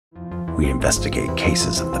We investigate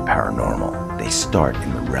cases of the paranormal. They start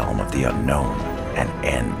in the realm of the unknown and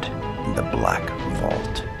end in the Black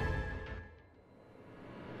Vault.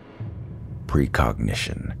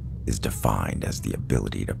 Precognition is defined as the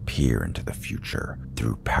ability to peer into the future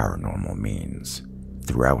through paranormal means.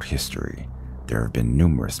 Throughout history, there have been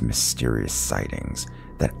numerous mysterious sightings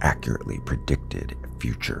that accurately predicted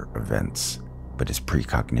future events. But is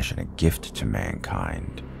precognition a gift to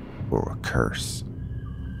mankind or a curse?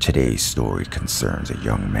 Today's story concerns a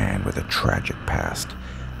young man with a tragic past,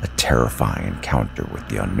 a terrifying encounter with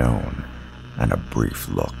the unknown, and a brief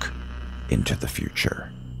look into the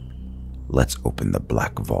future. Let's open the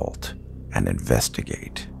Black Vault and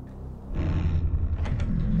investigate.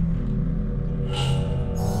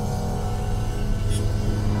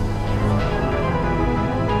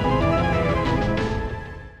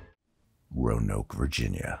 Roanoke,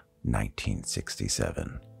 Virginia,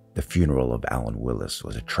 1967. The funeral of Alan Willis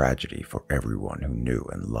was a tragedy for everyone who knew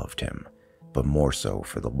and loved him, but more so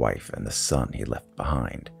for the wife and the son he left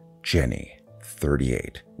behind. Jenny,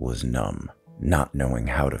 38, was numb, not knowing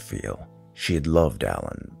how to feel. She had loved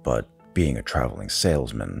Alan, but being a traveling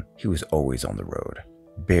salesman, he was always on the road,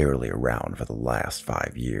 barely around for the last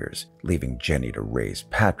 5 years, leaving Jenny to raise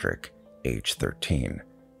Patrick, age 13,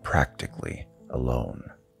 practically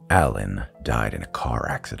alone. Alan died in a car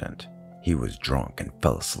accident. He was drunk and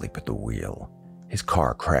fell asleep at the wheel. His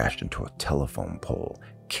car crashed into a telephone pole,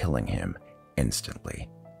 killing him instantly.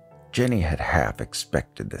 Jenny had half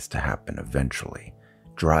expected this to happen eventually,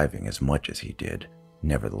 driving as much as he did.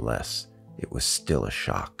 Nevertheless, it was still a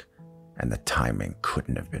shock, and the timing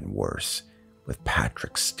couldn't have been worse, with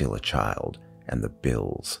Patrick still a child and the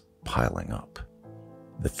bills piling up.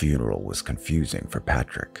 The funeral was confusing for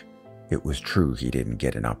Patrick. It was true he didn't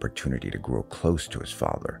get an opportunity to grow close to his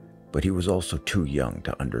father, but he was also too young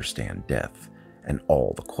to understand death and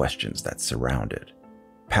all the questions that surround it.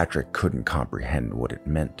 Patrick couldn't comprehend what it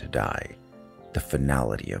meant to die, the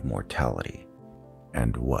finality of mortality,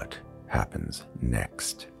 and what happens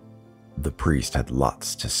next. The priest had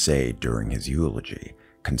lots to say during his eulogy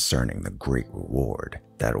concerning the great reward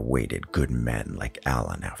that awaited good men like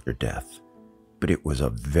Alan after death, but it was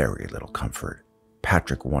of very little comfort.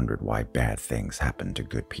 Patrick wondered why bad things happened to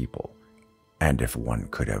good people, and if one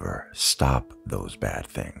could ever stop those bad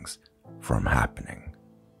things from happening.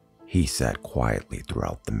 He sat quietly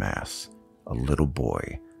throughout the Mass, a little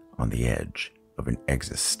boy on the edge of an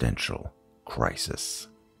existential crisis.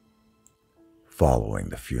 Following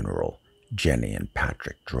the funeral, Jenny and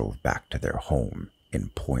Patrick drove back to their home in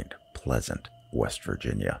Point Pleasant, West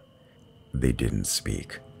Virginia. They didn't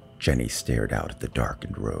speak. Jenny stared out at the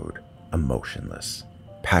darkened road, emotionless.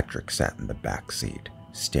 Patrick sat in the back seat,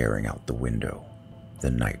 staring out the window.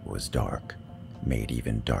 The night was dark, made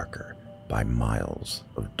even darker by miles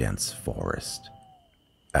of dense forest.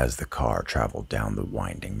 As the car traveled down the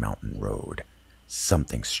winding mountain road,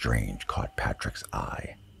 something strange caught Patrick's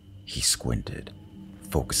eye. He squinted,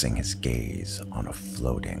 focusing his gaze on a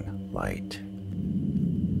floating light.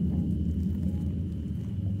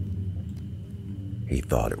 He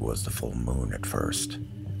thought it was the full moon at first,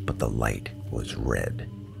 but the light was red,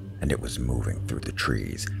 and it was moving through the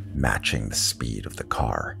trees, matching the speed of the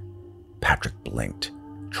car. Patrick blinked,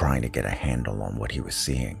 trying to get a handle on what he was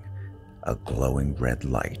seeing. A glowing red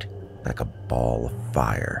light, like a ball of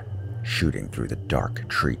fire, shooting through the dark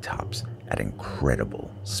treetops at incredible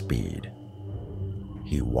speed.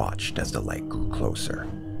 He watched as the light grew closer.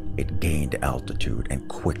 It gained altitude and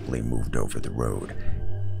quickly moved over the road,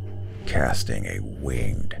 casting a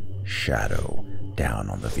winged shadow down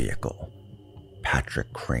on the vehicle.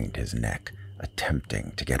 Patrick craned his neck,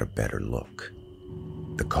 attempting to get a better look.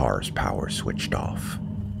 The car's power switched off.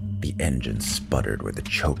 The engine sputtered with a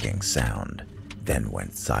choking sound, then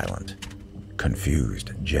went silent.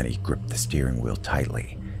 Confused, Jenny gripped the steering wheel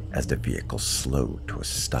tightly as the vehicle slowed to a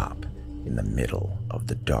stop in the middle of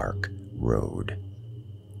the dark road.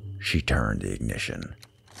 She turned the ignition.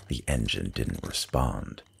 The engine didn't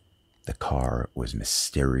respond. The car was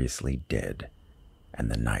mysteriously dead,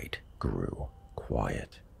 and the night grew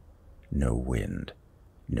quiet. No wind,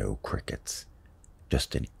 no crickets,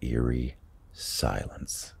 just an eerie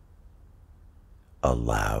silence. A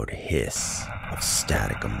loud hiss of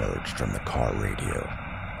static emerged from the car radio.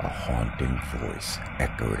 A haunting voice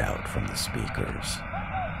echoed out from the speakers.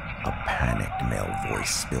 A panicked male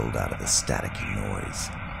voice spilled out of the staticky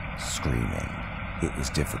noise, screaming. It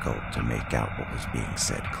was difficult to make out what was being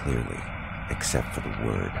said clearly, except for the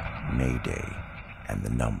word Mayday and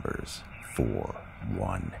the numbers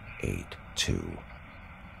 4182.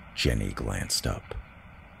 Jenny glanced up.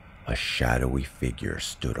 A shadowy figure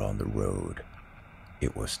stood on the road.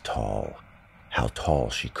 It was tall. How tall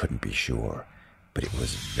she couldn't be sure, but it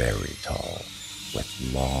was very tall,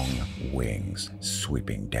 with long wings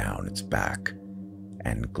sweeping down its back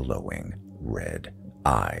and glowing red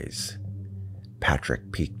eyes.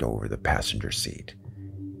 Patrick peeked over the passenger seat.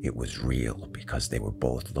 It was real because they were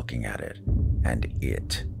both looking at it, and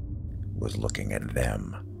it was looking at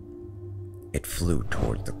them. It flew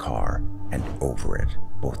towards the car, and over it,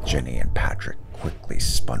 both Jenny and Patrick quickly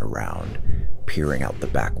spun around, peering out the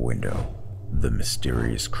back window. The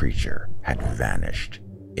mysterious creature had vanished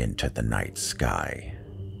into the night sky.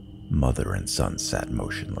 Mother and son sat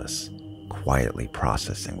motionless, quietly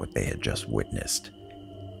processing what they had just witnessed.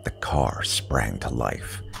 The car sprang to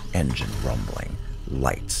life, engine rumbling,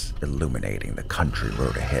 lights illuminating the country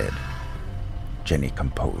road ahead. Jenny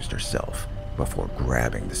composed herself before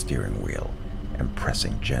grabbing the steering wheel and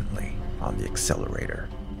pressing gently on the accelerator.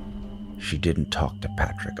 She didn't talk to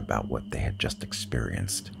Patrick about what they had just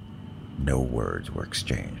experienced. No words were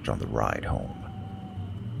exchanged on the ride home.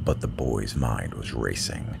 But the boy's mind was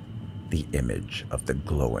racing. The image of the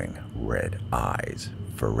glowing red eyes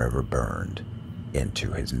forever burned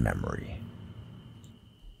into his memory.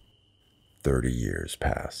 30 years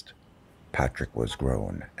passed. Patrick was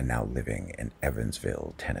grown and now living in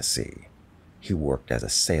Evansville, Tennessee. He worked as a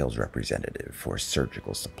sales representative for a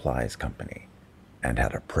surgical supplies company and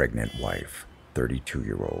had a pregnant wife,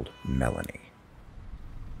 32-year-old Melanie.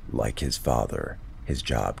 Like his father, his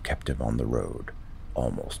job kept him on the road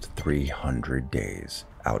almost 300 days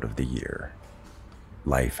out of the year.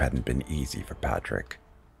 Life hadn't been easy for Patrick.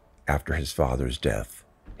 After his father's death,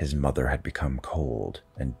 his mother had become cold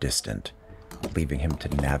and distant, leaving him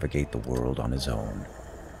to navigate the world on his own.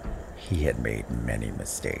 He had made many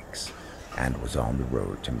mistakes and was on the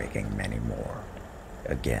road to making many more,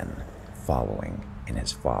 again following in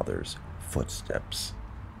his father's footsteps.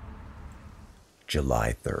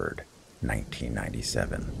 July 3rd,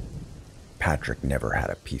 1997. Patrick never had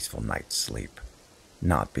a peaceful night's sleep,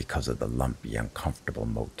 not because of the lumpy, uncomfortable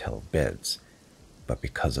motel beds, but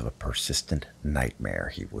because of a persistent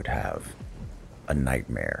nightmare he would have. A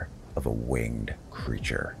nightmare of a winged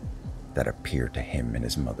creature that appeared to him and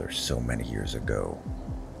his mother so many years ago.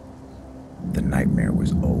 The nightmare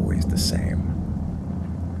was always the same.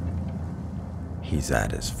 He's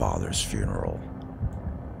at his father's funeral.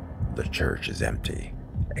 The church is empty,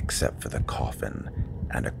 except for the coffin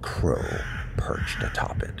and a crow perched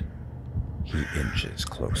atop it. He inches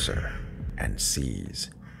closer and sees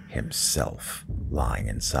himself lying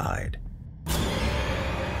inside.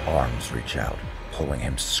 Arms reach out, pulling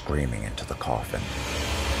him screaming into the coffin.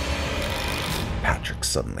 Patrick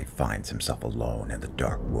suddenly finds himself alone in the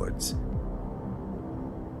dark woods.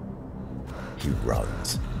 He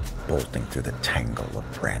runs, bolting through the tangle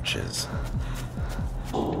of branches.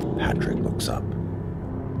 Patrick looks up.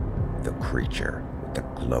 The creature with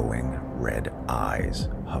the glowing red eyes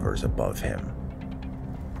hovers above him.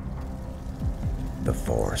 The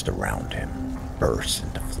forest around him bursts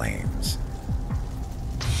into flames.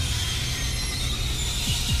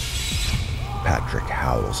 Patrick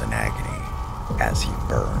howls in agony as he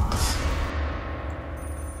burns.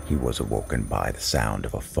 He was awoken by the sound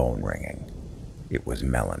of a phone ringing. It was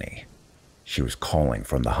Melanie. She was calling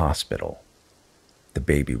from the hospital. The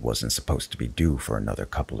baby wasn't supposed to be due for another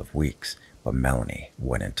couple of weeks, but Melanie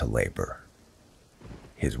went into labor.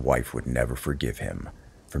 His wife would never forgive him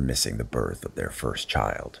for missing the birth of their first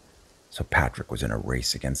child, so Patrick was in a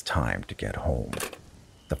race against time to get home.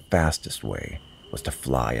 The fastest way was to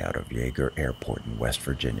fly out of Yeager Airport in West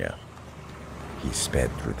Virginia. He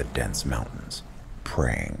sped through the dense mountains,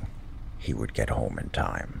 praying he would get home in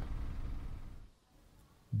time.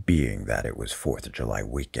 Being that it was 4th of July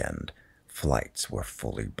weekend, flights were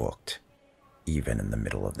fully booked, even in the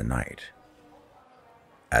middle of the night.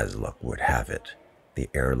 As luck would have it, the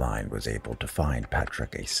airline was able to find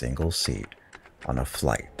Patrick a single seat on a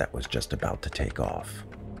flight that was just about to take off.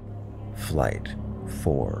 Flight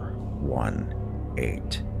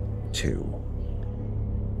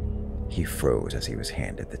 4182. He froze as he was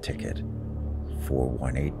handed the ticket.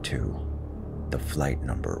 4182. The flight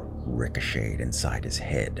number ricocheted inside his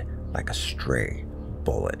head like a stray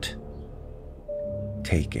bullet.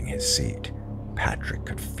 Taking his seat, Patrick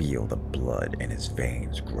could feel the blood in his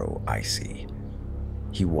veins grow icy.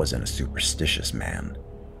 He wasn't a superstitious man,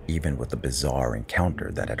 even with the bizarre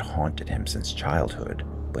encounter that had haunted him since childhood,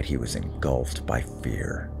 but he was engulfed by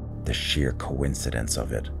fear. The sheer coincidence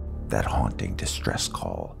of it, that haunting distress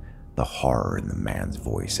call, the horror in the man's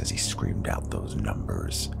voice as he screamed out those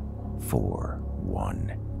numbers.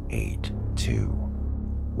 4182.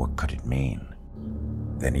 What could it mean?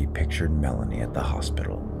 Then he pictured Melanie at the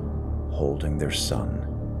hospital, holding their son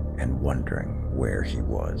and wondering where he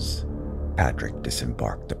was. Patrick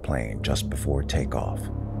disembarked the plane just before takeoff.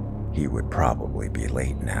 He would probably be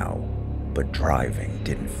late now, but driving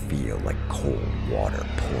didn't feel like cold water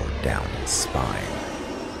poured down his spine.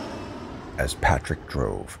 As Patrick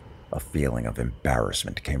drove, a feeling of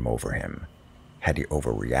embarrassment came over him. Had he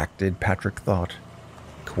overreacted, Patrick thought?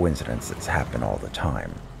 Coincidences happen all the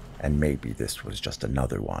time, and maybe this was just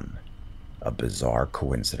another one. A bizarre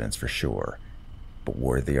coincidence for sure, but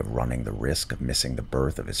worthy of running the risk of missing the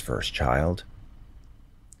birth of his first child?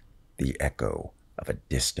 The echo of a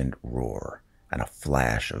distant roar and a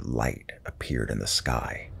flash of light appeared in the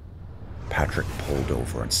sky. Patrick pulled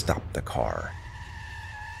over and stopped the car.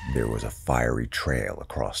 There was a fiery trail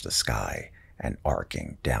across the sky and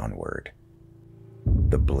arcing downward.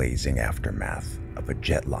 The blazing aftermath of a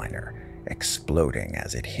jetliner exploding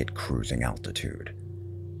as it hit cruising altitude.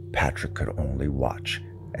 Patrick could only watch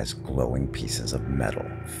as glowing pieces of metal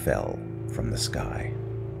fell from the sky.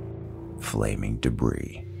 Flaming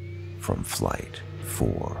debris from Flight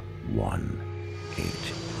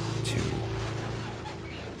 4182.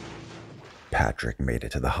 Patrick made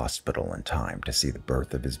it to the hospital in time to see the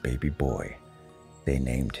birth of his baby boy. They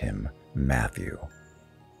named him Matthew.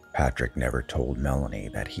 Patrick never told Melanie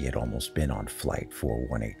that he had almost been on Flight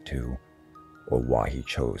 4182, or why he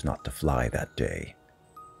chose not to fly that day.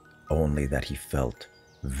 Only that he felt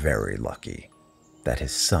very lucky that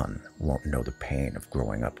his son won't know the pain of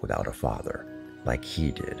growing up without a father like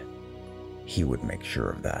he did. He would make sure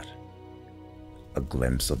of that. A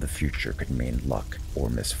glimpse of the future could mean luck or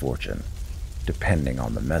misfortune, depending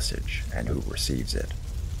on the message and who receives it.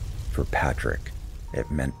 For Patrick,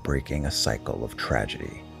 it meant breaking a cycle of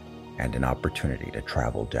tragedy and an opportunity to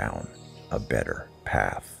travel down a better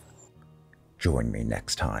path. Join me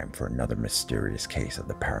next time for another mysterious case of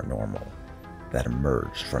the paranormal that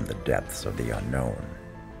emerged from the depths of the unknown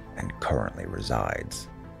and currently resides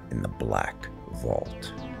in the Black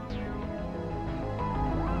Vault.